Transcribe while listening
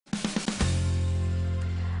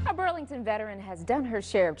A Burlington veteran has done her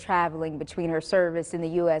share of traveling between her service in the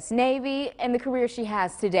U.S. Navy and the career she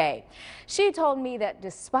has today. She told me that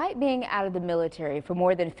despite being out of the military for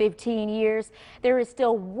more than 15 years, there is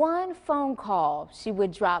still one phone call she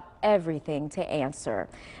would drop everything to answer.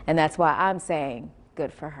 And that's why I'm saying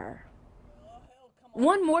good for her.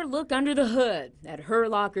 One more look under the hood at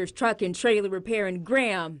Herlocker's truck and trailer repair in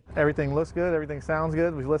Graham. Everything looks good. Everything sounds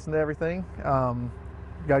good. We listened to everything.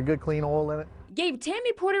 Got good clean oil in it. Gave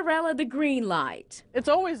Tammy Porterella the green light. It's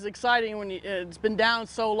always exciting when it's been down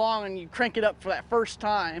so long and you crank it up for that first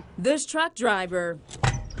time. This truck driver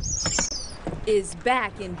is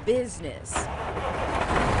back in business.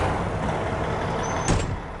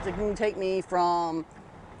 It can take me from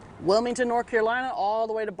Wilmington, North Carolina, all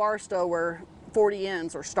the way to Barstow, where 40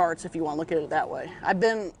 ends or starts, if you want to look at it that way. I've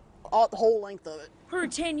been the whole length of it. Her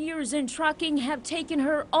 10 years in trucking have taken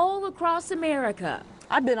her all across America.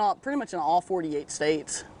 I've been pretty much in all 48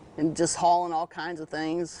 states and just hauling all kinds of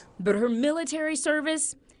things. But her military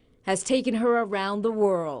service has taken her around the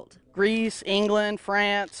world. Greece, England,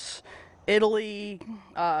 France, Italy,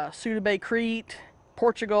 Suda Crete,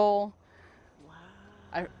 Portugal,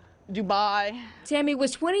 Dubai. Tammy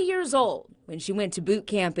was 20 years old when she went to boot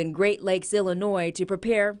camp in Great Lakes, Illinois to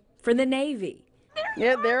prepare for the Navy.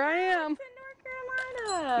 Yeah, there I am. North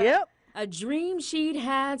Carolina. Yep. A dream she'd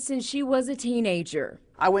had since she was a teenager.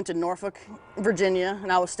 I went to Norfolk, Virginia,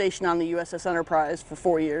 and I was stationed on the USS Enterprise for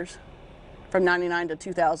 4 years, from '99 to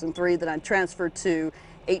 2003. Then I transferred to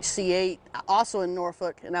HC-8, also in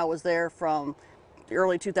Norfolk, and I was there from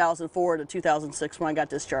early 2004 to 2006 when I got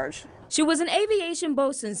discharged. She was an aviation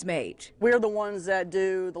bosun's mate. We're the ones that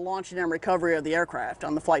do the launching and recovery of the aircraft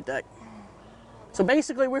on the flight deck. So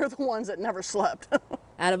basically, we're the ones that never slept.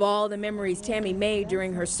 Out of all the memories Tammy made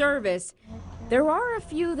during her service, there are a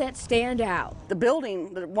few that stand out. The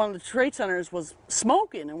building, one of the trade centers, was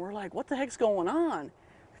smoking, and we're like, what the heck's going on?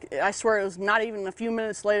 I swear it was not even a few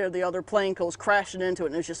minutes later, the other plane goes crashing into it,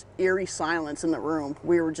 and there's just eerie silence in the room.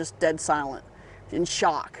 We were just dead silent, in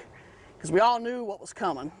shock, because we all knew what was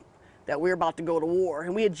coming, that we were about to go to war.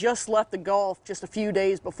 And we had just left the Gulf just a few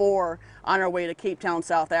days before on our way to Cape Town,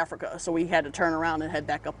 South Africa, so we had to turn around and head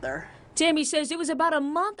back up there. Tammy says it was about a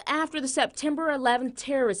month after the September 11th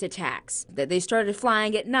terrorist attacks that they started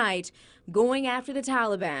flying at night, going after the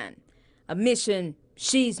Taliban, a mission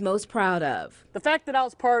she's most proud of. The fact that I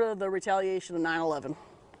was part of the retaliation of 9/11,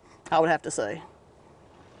 I would have to say,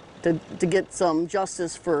 to get some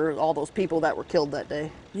justice for all those people that were killed that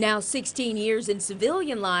day. Now 16 years in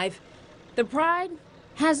civilian life, the pride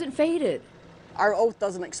hasn't faded. Our oath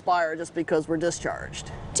doesn't expire just because we're discharged.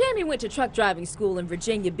 Tammy went to truck driving school in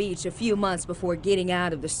Virginia Beach a few months before getting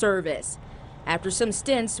out of the service. After some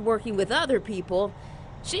stints working with other people,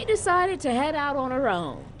 she decided to head out on her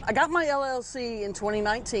own. I got my LLC in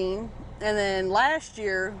 2019, and then last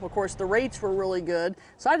year, of course, the rates were really good.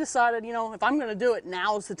 So I decided, you know, if I'm going to do it,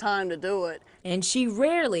 now's the time to do it. And she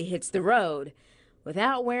rarely hits the road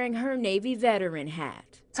without wearing her Navy veteran hat.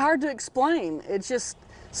 It's hard to explain. It's just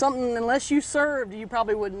something, unless you served, you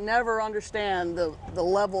probably would never understand the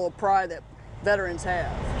level of pride that veterans have.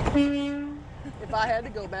 If I had to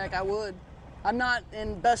go back, I would. I'm not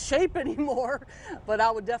in best shape anymore, but I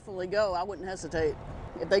would definitely go. I wouldn't hesitate.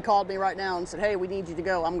 If they called me right now and said, hey, we need you to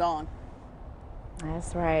go, I'm gone.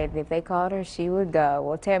 That's right. If they called her, she would go.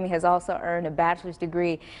 Well, Tammy has also earned a bachelor's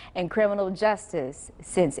degree in criminal justice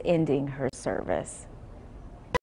since ending her service.